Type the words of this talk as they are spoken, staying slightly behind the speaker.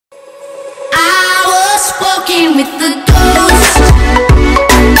with the ghost.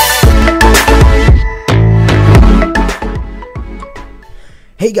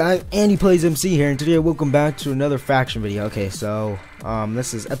 Hey guys, Andy Plays MC here, and today welcome back to another faction video. Okay, so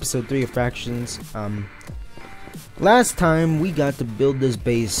this is episode 3 of Factions. Last time we got to build this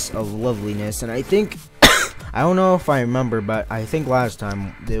base of loveliness, and I think I don't know if I remember, but I think last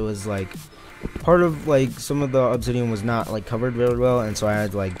time there was like part of like some of the obsidian was not like covered very well, and so I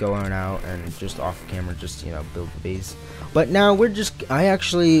had to like go on out and just off camera just build the base. But now I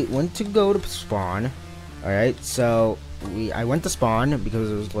actually went to go to spawn. Alright, so I went to spawn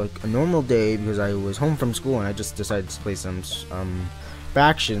because it was like a normal day because I was home from school and I just decided to play some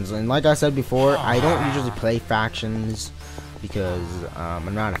factions. And like I said before, I don't usually play factions because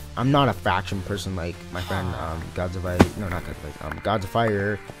I'm not a faction person like my friend Gods of Fire, no, not Gods of Fire, Gods of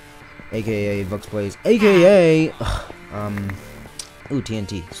Fire, aka Vux Plays, aka ooh,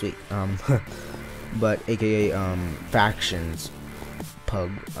 TNT, sweet, but aka factions. Pug.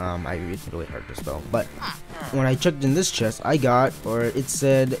 It's really hard to spell, but when I checked in this chest, I got, or it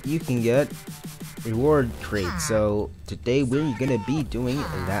said you can get reward crates. So today we're gonna be doing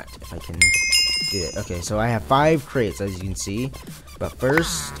that. If I can do it. Okay, so I have 5 crates as you can see, but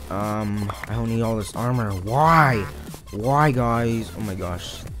first I don't need all this armor. Why guys? Oh my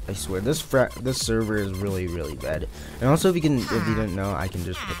gosh, I swear this server is really bad. And also if you didn't know, I can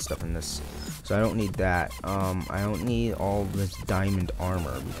just put stuff in this. So I don't need that. I don't need all this diamond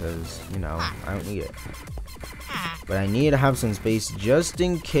armor because, I don't need it. But I need to have some space just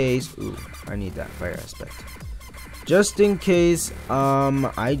in case. Ooh, I need that fire aspect. Just in case,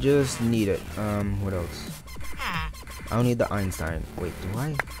 I just need it. What else? I don't need the Einstein. Wait, do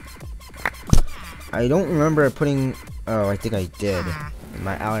I? I don't remember putting, oh, I think I did.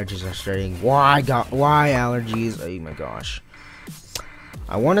 My allergies are starting. Why allergies? Oh my gosh.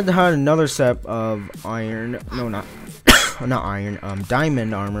 I wanted to have another set of iron, no, not iron,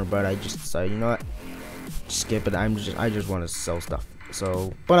 diamond armor, but I just decided, you know what, skip it. I just want to sell stuff.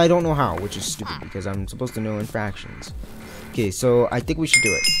 So, but I don't know how, which is stupid because I'm supposed to know in factions. Okay, so I think we should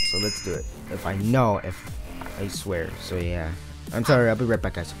do it. So let's do it. If I swear. So yeah, I'm sorry. I'll be right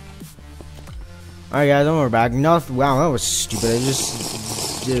back, guys. Alright, guys, we're back. Wow, that was stupid. I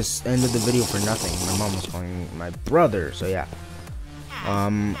just ended the video for nothing. My mom was calling my brother. So yeah. Oh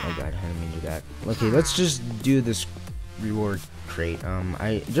god, I didn't mean to do that. Okay, let's just do this reward crate.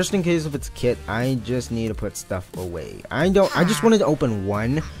 Just in case if it's a kit, I just need to put stuff away. I just wanted to open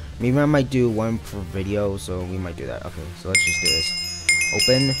one. Maybe I might do one per video, so we might do that. Okay, so let's just do this.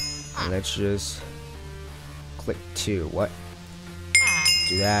 Open, and let's just click 2. What?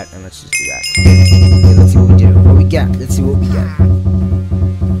 Do that, and let's just do that. Okay, let's see what we do. What we get? Let's see what we get.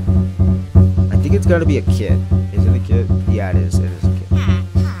 I think it's gotta be a kit. Is it a kit? Yeah, it is. It is a kit.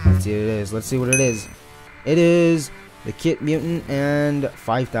 Let's see what it is. Let's see what it is. It is the Kit Mutant and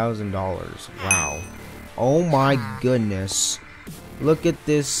 $5,000. Wow. Oh my goodness. Look at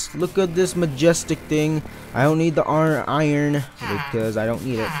this. Look at this majestic thing. I don't need the iron because I don't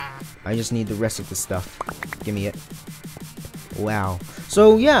need it. I just need the rest of the stuff. Give me it. Wow.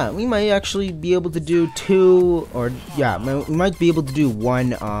 So yeah, we might actually be able to do 2, or yeah, we might be able to do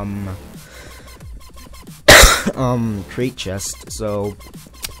 1 crate chest. So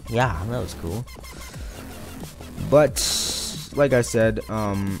yeah, that was cool. But like I said,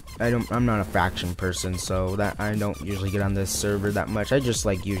 I'm not a faction person, so that I don't usually get on this server that much. I just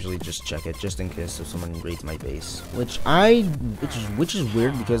usually just check it just in case if someone raids my base, which is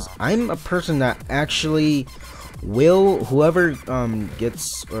weird because I'm a person that actually will, whoever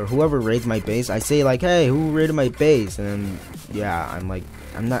whoever raids my base, I say like, hey, who raided my base? And then yeah,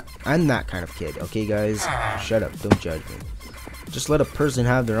 I'm that kind of kid. Okay guys, shut up, don't judge me. Just let a person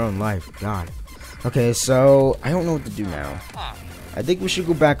have their own life. God. Okay, so I don't know what to do now. I think we should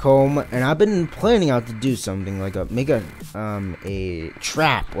go back home, and I've been planning out to do something like make a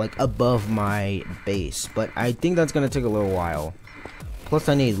trap like above my base, but I think that's gonna take a little while. Plus,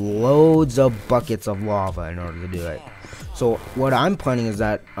 I need loads of buckets of lava in order to do it. So what I'm planning is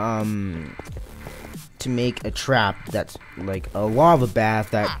that to make a trap that's like a lava bath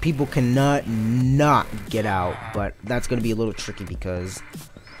that people cannot not get out, but that's gonna be a little tricky because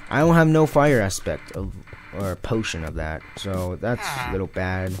I don't have no fire aspect or potion of that, so that's a little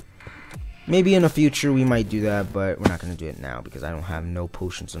bad. Maybe in the future we might do that, but we're not gonna do it now because I don't have no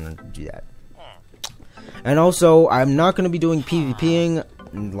potions in order to do that. And also, I'm not gonna be doing PvPing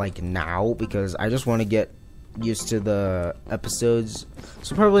like now because I just want to get used to the episodes.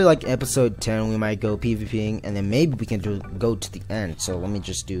 So probably like episode 10 we might go PvPing, and then maybe we can go to the end. So let me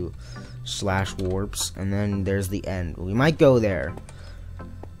just do /warps, and then there's the end. We might go there.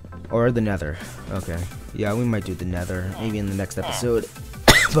 Or the nether. Okay. Yeah, we might do the nether. Maybe in the next episode.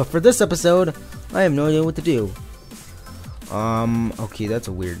 But for this episode, I have no idea what to do. Okay, that's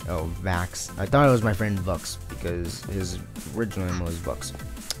a weird... Oh, Vax. I thought it was my friend Vux, because his original name was Vux.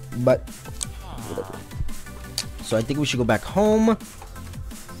 But, whatever. So I think we should go back home.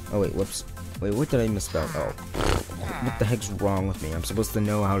 Oh, wait, whoops. Wait, what did I misspell? Oh. What the heck's wrong with me? I'm supposed to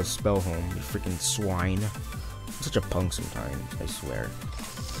know how to spell home, you freaking swine. I'm such a punk sometimes, I swear.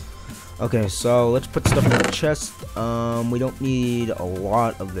 Okay, so let's put stuff in the chest. We don't need a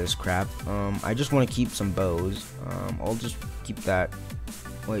lot of this crap. I just want to keep some bows. I'll just keep that.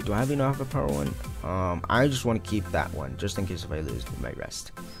 Wait, do I have enough of a power one? I just want to keep that one, just in case if I lose my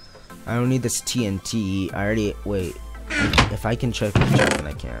rest. I don't need this TNT. I already, wait. If I can check, then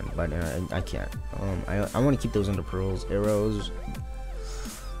I can, but I can't. I want to keep those under pearls, arrows.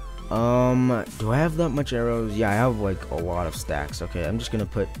 Do I have that much arrows? Yeah, I have like a lot of stacks. Okay, I'm just gonna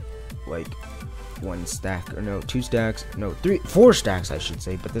put like 1 stack, or no, 2 stacks, no, 4 stacks I should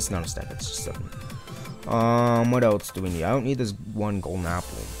say, but this is not a stack, it's just 7. What else do we need? I don't need this 1 golden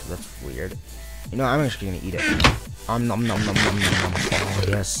apple, because that's weird. You know, I'm actually gonna eat it. Nom nom nom nom nom nom. Oh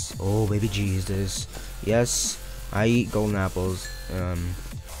yes, oh baby Jesus, yes, I eat golden apples. So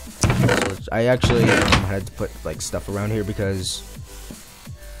I actually had to put like stuff around here because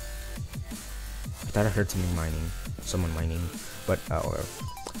I thought I heard someone mining, but oh.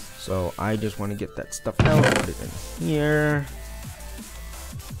 So I just want to get that stuff out, put it in here.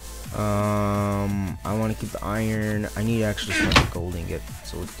 I want to keep the iron. I need to actually smelt the gold ingot,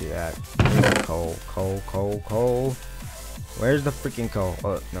 so let's do that. Where's the coal? Where's the freaking coal?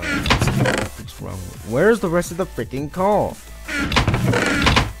 Oh no, what's wrong? Where's the rest of the freaking coal?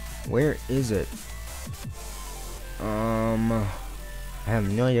 Where is it? I have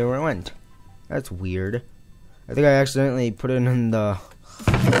no idea where it went. That's weird. I think I accidentally put it in the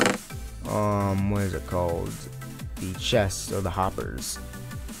what is it called? The chests or the hoppers.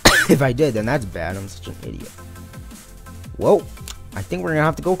 If I did, then that's bad. I'm such an idiot. Whoa. I think we're gonna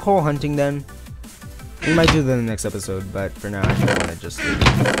have to go coal hunting then. We might do that in the next episode, but for now I want to just leave it.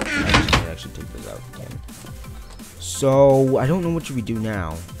 I actually take those out again. So I don't know what should we do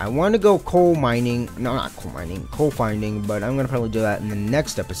now. I want to go coal mining. No, not coal mining. Coal finding, but I'm gonna probably do that in the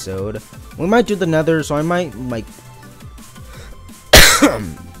next episode. We might do the nether, so I might like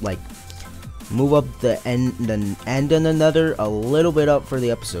like move up the end and the nether a little bit up for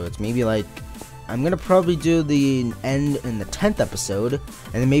the episodes. Maybe like I'm gonna probably do the end in the 10th episode,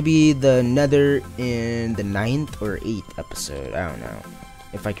 and then maybe the nether in the 9th or 8th episode. I don't know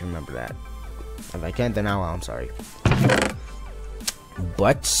if I can remember that. If I can't, then I'm sorry.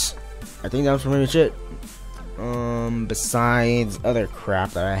 But I think that was pretty much it. Besides other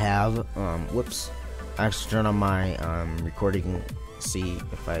crap that I have. Whoops. I actually turn on my recording. See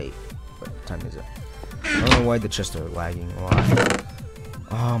if what time is it? I don't know why the chests are lagging a lot.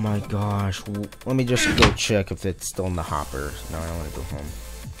 Oh my gosh. Let me just go check if it's still in the hopper. No, I don't want to go home.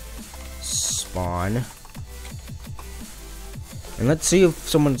 Spawn. And let's see if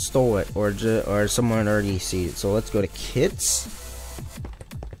someone stole it or someone already sees it. So let's go to kits.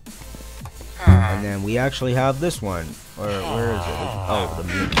 And then we actually have this one. Or where is it? Oh, the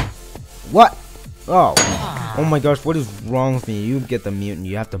mutant. What? Oh. Oh my gosh, what is wrong with me? You get the mutant,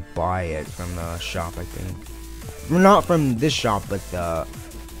 you have to buy it from the shop, I think. Well, not from this shop, but the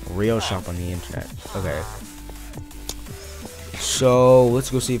real shop on the internet. Okay. So, let's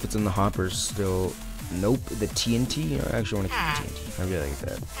go see if it's in the hoppers still. Nope, the TNT. I actually want to keep the TNT. I really like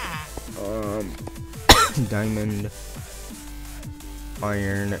that. Diamond,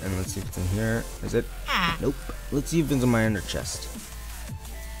 iron, and let's see if it's in here. Is it? Nope. Let's see if it's in my under chest.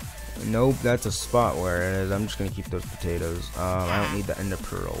 Nope, that's a spot where it is. I'm just gonna keep those potatoes. I don't need the ender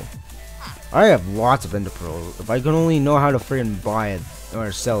pearl. I have lots of ender pearls. If I could only know how to friggin' buy it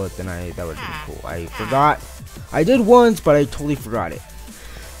or sell it, then that would be cool. I forgot. I did once, but I totally forgot it.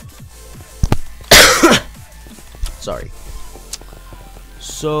 Sorry.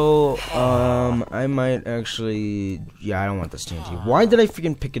 So, I might actually... Yeah, I don't want this TNT. Why did I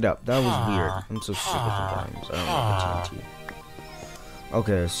freaking pick it up? That was weird. I'm so stupid sometimes. I don't want the TNT.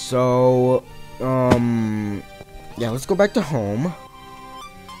 Okay, so... Yeah, let's go back to home.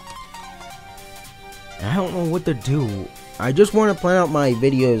 I don't know what to do. I just want to plan out my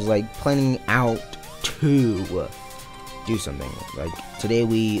videos, like, planning out to do something. Like, today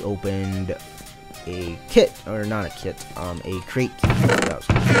we opened a kit, or not a kit, a crate kit. That was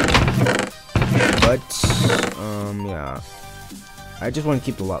cool. But, yeah. I just want to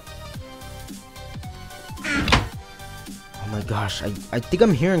keep the luck. Oh my gosh, I think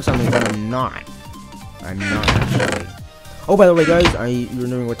I'm hearing something, but I'm not. I'm not actually. Oh, by the way, guys, you're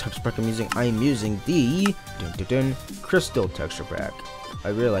wondering what texture pack I'm using. I'm using the crystal texture pack. I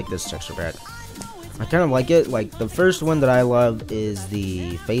really like this texture pack. I kind of like it. Like, the first one that I loved is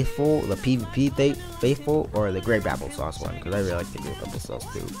the Faithful, the PvP Faithful, or the Grape Apple Sauce one, because I really like the Grape Apple Sauce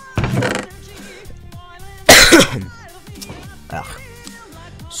too. Ugh.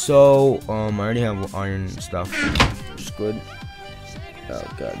 So, I already have iron stuff, which is good. Oh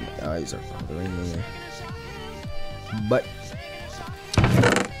god, my eyes are bothering me. But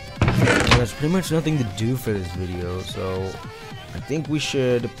there's pretty much nothing to do for this video, so I think we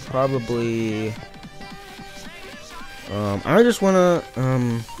should probably I just wanna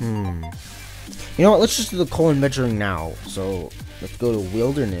you know what, let's just do the coal adventuring now. So let's go to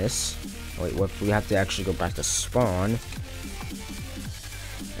wilderness. Wait, what, we have to actually go back to spawn.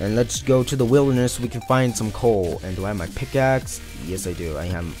 And let's go to the wilderness so we can find some coal. And do I have my pickaxe? Yes, I do.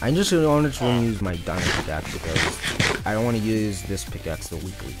 I'm just gonna use my diamond pickaxe because I don't want to use this pickaxe, the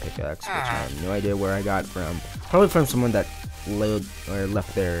weekly pickaxe, which I have no idea where I got from. Probably from someone that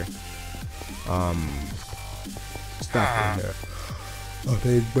left their stuff in there.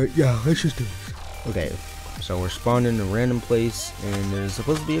 Okay, but yeah, let's just do this. Okay, so we're spawned in a random place, and there's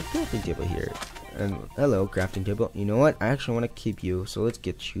supposed to be a crafting table here. And hello, crafting table. You know what? I actually want to keep you, so let's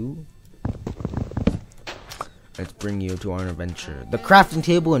get you. Let's bring you to our adventure. The crafting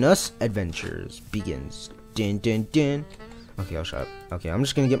table and us adventures begins. Dun dun dun. Okay, I'll shut up. Okay, I'm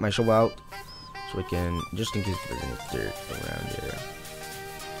just gonna get my shovel out so we can, just in case there's any dirt around here.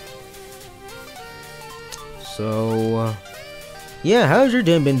 So, yeah, how's your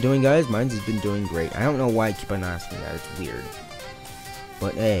day been doing, guys? Mine's has been doing great. I don't know why I keep on asking that. It's weird.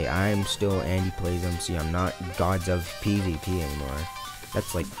 But hey, I'm still Andy Plays MC. I'm not Gods of PvP anymore.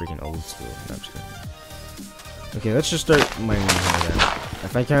 That's like freaking old school. No, I'm just kidding. Okay, let's just start mining here then.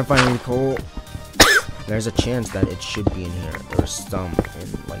 If I can't find any coal, there's a chance that it should be in here. Or some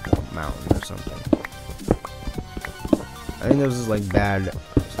in like a mountain or something. I think this is like bad.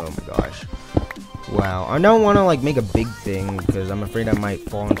 Oh my gosh. Wow. I don't want to like make a big thing because I'm afraid I might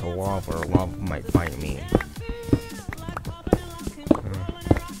fall into lava or lava might find me.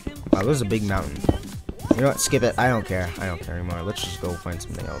 Wow, this is a big mountain. You know what? Skip it. I don't care. I don't care anymore. Let's just go find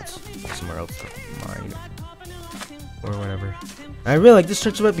something else. Somewhere else to mine. Or whatever. I really like this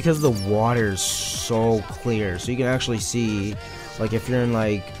texture because the water is so clear. So you can actually see, like if you're in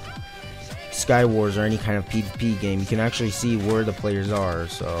like Sky Wars or any kind of PvP game, you can actually see where the players are.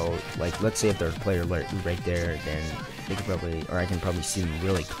 So like let's say if there's a player right there, then they can probably, or I can probably see them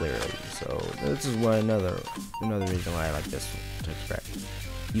really clearly. So this is why another reason why I like this texture.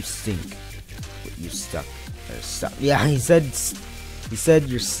 You stink. You suck. Yeah, he said you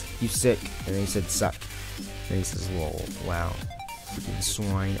sick, and then he said suck. And he says lol. Wow. Freaking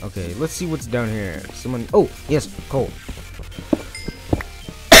swine. Okay, let's see what's down here. Someone. Oh yes, coal.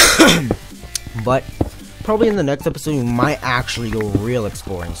 But probably in the next episode we might actually go real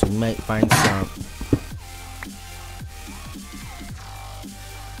exploring, so we might find some.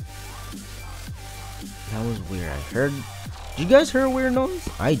 That was weird. I heard. Did you guys hear a weird noise?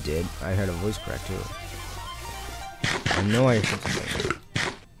 I did. I heard a voice crack too. I know I heard something.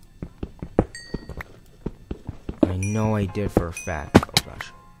 I know I did for a fact. Oh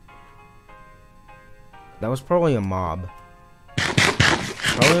gosh. That was probably a mob.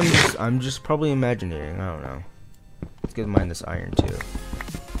 Probably I'm just probably imagining. I don't know. Let's get mine this iron too.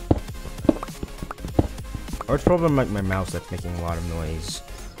 Or it's probably like my mouse that's making a lot of noise.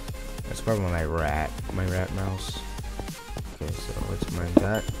 That's probably my rat mouse. Okay, so let's mine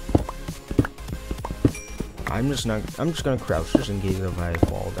that. I'm just gonna crouch just in case if I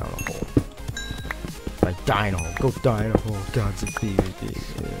fall down a hole. Like die in a hole. Go die in a hole. Gods of PvP.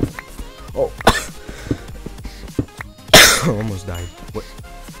 Oh. Almost died. What?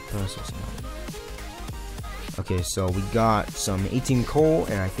 That was so sad. Okay, so we got some 18 coal,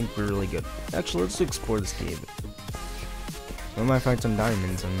 and I think we're really good. Actually, let's explore this cave. We might find some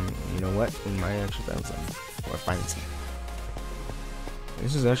diamonds, and you know what? We might actually find some. Or find some.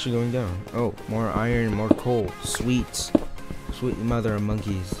 This is actually going down. Oh, more iron, more coal. Sweet. Sweet mother of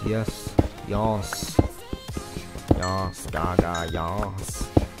monkeys. Yes. Yas. Yas. Gaga. Yas.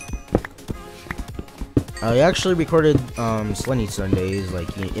 I actually recorded Slendy Sundays,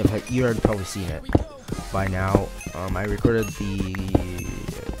 like if you had probably seen it by now. I recorded the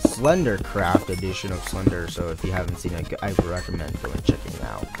Slendercraft edition of Slender, so if you haven't seen it, I recommend going and checking it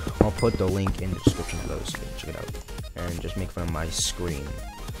out. I'll put the link in the description below so you can check it out. And just make fun of my scream.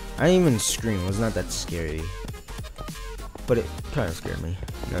 I didn't even scream, it was not that scary. But it kind of scared me.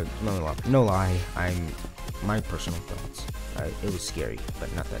 No lie, my personal thoughts. It was scary,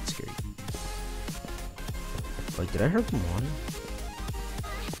 but not that scary. Wait, did I hear them water?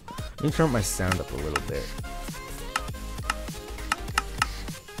 Let me turn up my sound up a little bit.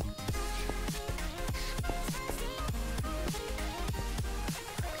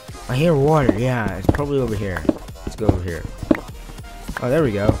 I hear water, yeah, it's probably over here. Let's go over here. Oh, there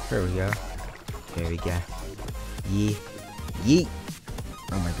we go. There we go. There we go. Yeet. Yeet.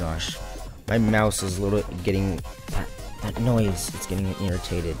 Oh my gosh. My mouse is a little getting... That noise, it's getting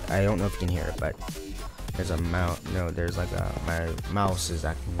irritated. I don't know if you can hear it, but... There's a mouse... No, there's like a... My mouse is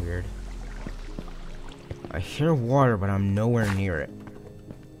acting weird. I hear water, but I'm nowhere near it.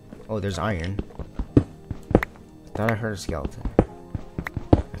 Oh, there's iron. I thought I heard a skeleton.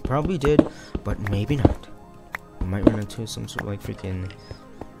 I probably did, but maybe not. I might run into some sort of like freaking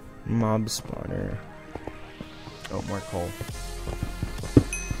mob spawner. Oh, more coal.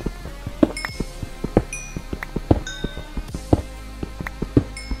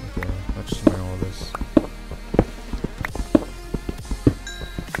 Okay, let's just mine all this.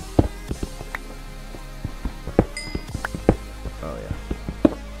 Oh yeah.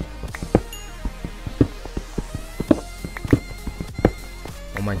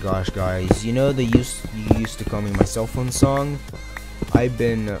 Oh my gosh, guys! You know you used to call me my cell phone song. I've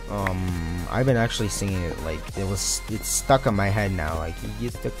been actually singing it. Like it's stuck on my head now. Like you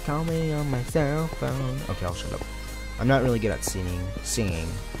used to call me on my cell phone. Okay, I'll shut up. I'm not really good at singing,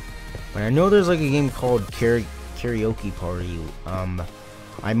 but I know there's like a game called Karaoke Party.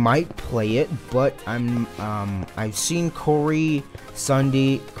 I might play it, but I've seen Corey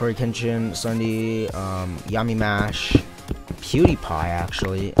Kenshin, Sunday, Yummy Mash, PewDiePie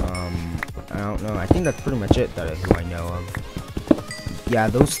actually. I don't know. I think that's pretty much it who I know of. Yeah,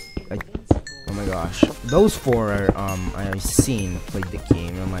 oh my gosh, those four are I've seen played the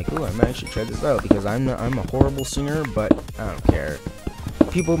game. I'm like, oh, I might actually try this out because I'm a horrible singer, but I don't care.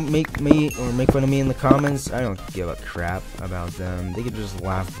 People make fun of me in the comments. I don't give a crap about them. They can just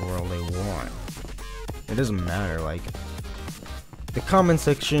laugh for all they want. It doesn't matter. Like the comment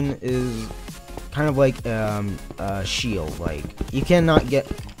section is kind of like a shield. Like you cannot get.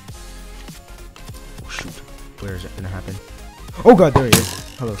 Oh, shoot, where is it gonna happen? Oh god, there he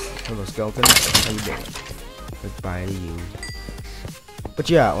is. Hello skeleton. How you doing? Goodbye to you. But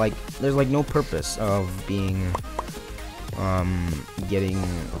yeah, like there's like no purpose of being getting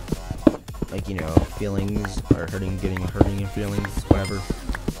like, you know, feelings or hurting your feelings, whatever.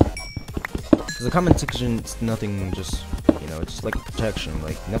 Because the comment section, it's nothing, just, you know, it's just like a protection.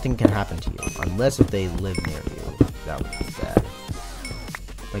 Like nothing can happen to you unless if they live near you. That would be bad.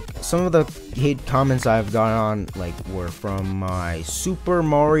 Like some of the hate comments I've got on like were from my Super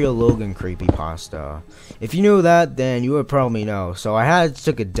Mario Logan creepypasta. If you knew that, then you would probably know. So I had to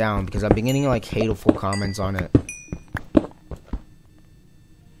took it down because I've been getting like hateful comments on it.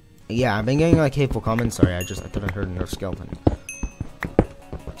 Yeah, I've been getting like hateful comments. Sorry, I thought I heard another skeleton.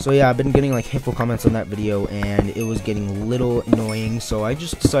 So yeah, I've been getting like hateful comments on that video, and it was getting a little annoying. So I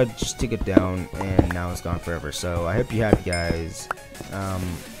just decided to just take it down, and now it's gone forever. So I hope you happy, guys.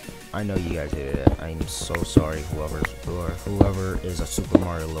 I know you guys hated it. I'm so sorry, whoever is a Super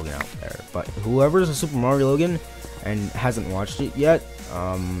Mario Logan out there. But whoever is a Super Mario Logan and hasn't watched it yet,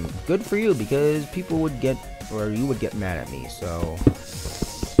 good for you, because people would get, or you would get mad at me. So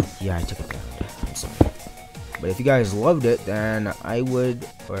yeah, I took it down. I'm sorry. But if you guys loved it, then I would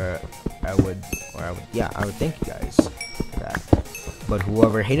thank you guys for that. But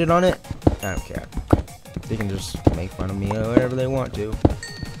whoever hated on it, I don't care. They can just make fun of me or whatever they want to.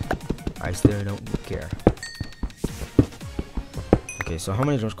 I still don't care. Okay, so how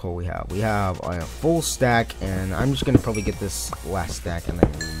many more coal we have? We have a full stack, and I'm just gonna probably get this last stack and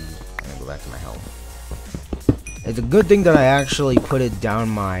then go back to my health. It's a good thing that I actually put it down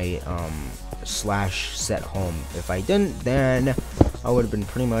my slash set home. If I didn't, then I would have been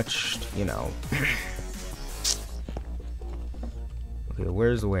pretty much, you know. Okay,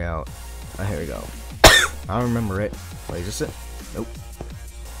 where's the way out? Oh, here we go. I don't remember it. Wait, is this it? Nope.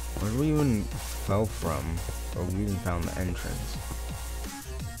 Where did we even fell from? Or we even found the entrance?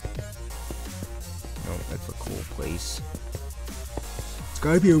 No, that's a cool place. It's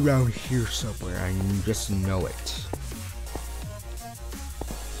gotta be around here somewhere. I just know it.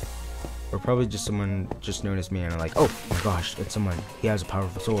 Or probably just someone just noticed me and I'm like, oh my gosh, it's someone. He has a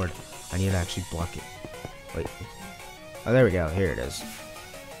powerful sword. I need to actually block it. Wait. Oh, there we go. Here it is. So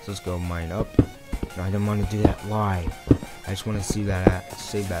let's go mine up. No, I didn't want to do that live. I just want to see that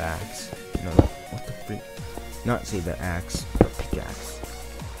save that axe. No, what the freak? Not save that axe, but pickaxe.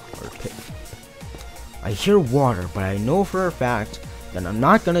 Or pick. I hear water, but I know for a fact that I'm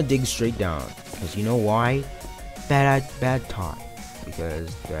not gonna dig straight down. Because you know why? Bad thought.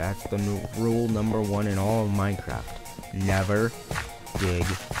 because that's the rule number 1 in all of Minecraft. Never dig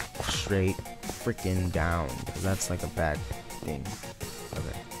straight freaking down, because that's like a bad thing.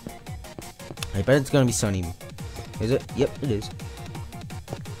 Okay. I bet it's gonna be sunny. Is it? Yep, it is.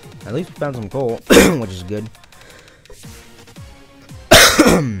 At least we found some coal, which is good.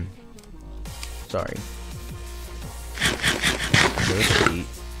 Sorry. Okay, let's eat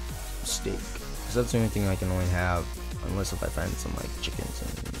steak, because that's the only thing I can only have, unless if I find some like chickens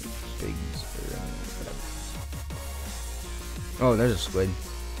and pigs or whatever. Oh, there's a squid.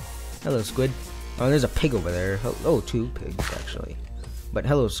 Hello, squid. Oh, there's a pig over there. Oh, 2 pigs actually. But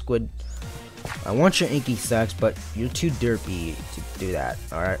hello, squid. I want your inky sacks, but you're too derpy to do that.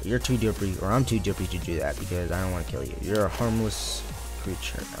 Alright, you're too derpy, or I'm too derpy to do that, because I don't want to kill you. You're a harmless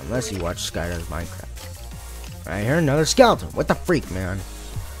creature, unless you watch Skydar's Minecraft. I hear another skeleton. What the freak, man?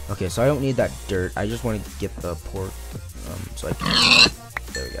 Okay, so I don't need that dirt. I just want to get the pork, so I can.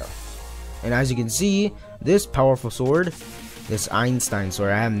 There we go. And as you can see, this powerful sword, this Einstein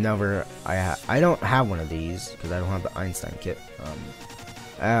sword, I don't have one of these because I don't have the Einstein kit.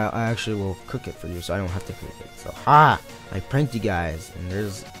 I actually will cook it for you, so I don't have to cook it. So, I pranked you guys, and there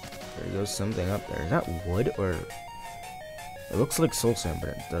goes something up there. Is that wood, or it looks like soul sand, but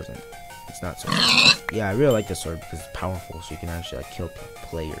it doesn't. It's not soul sand. Yeah, I really like this sword because it's powerful, so you can actually like kill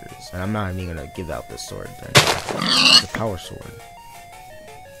players. And I'm not even gonna give out this sword. It's a power sword.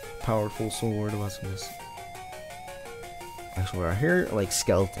 Powerful sword. What's this? Actually, I hear like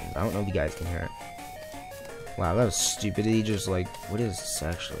skeletons. I don't know if you guys can hear it. Wow, that was stupid. He just like, what is this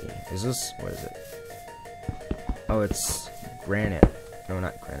actually? Is this, what is it? Oh, it's granite. No,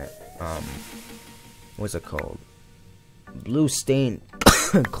 not granite. What's it called? Blue stain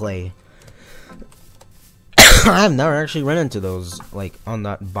clay. I've never actually run into those, like, on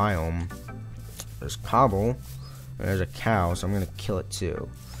that biome. There's cobble, and there's a cow, so I'm gonna kill it too.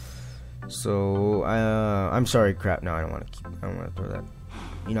 So, I'm sorry, crap. No, I don't want to throw that.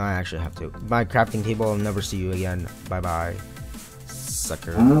 You know, I actually have to. My crafting table, I'll never see you again. Bye-bye,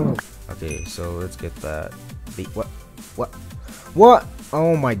 sucker. Okay, so let's get that. What?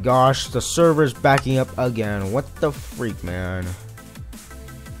 Oh my gosh, the server's backing up again. What the freak, man?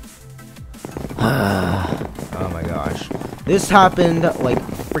 Oh my gosh. This happened, like,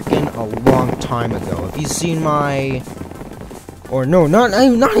 freaking a long time ago. If you've seen my... Or, no, not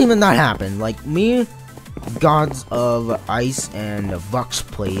even that happened. Like, me... Gods of Ice and Vux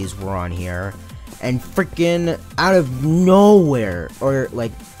Plays were on here, and freaking out of nowhere, or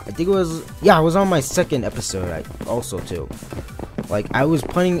like I think it was, yeah, it was on my second episode also too. Like I was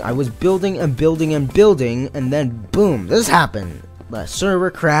building and building and building, and then boom, this happened. The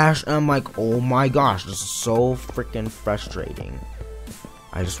server crashed, and I'm like, oh my gosh, this is so freaking frustrating.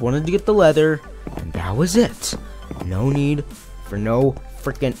 I just wanted to get the leather, and that was it. No need for no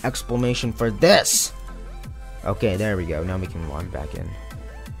freaking explanation for this. Okay, there we go. Now we can log back in.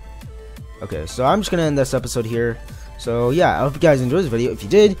 Okay, so I'm just gonna end this episode here. So yeah, I hope you guys enjoyed this video. If you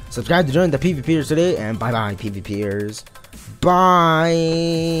did, subscribe to join the PvPers today, and bye bye PvPers. Bye.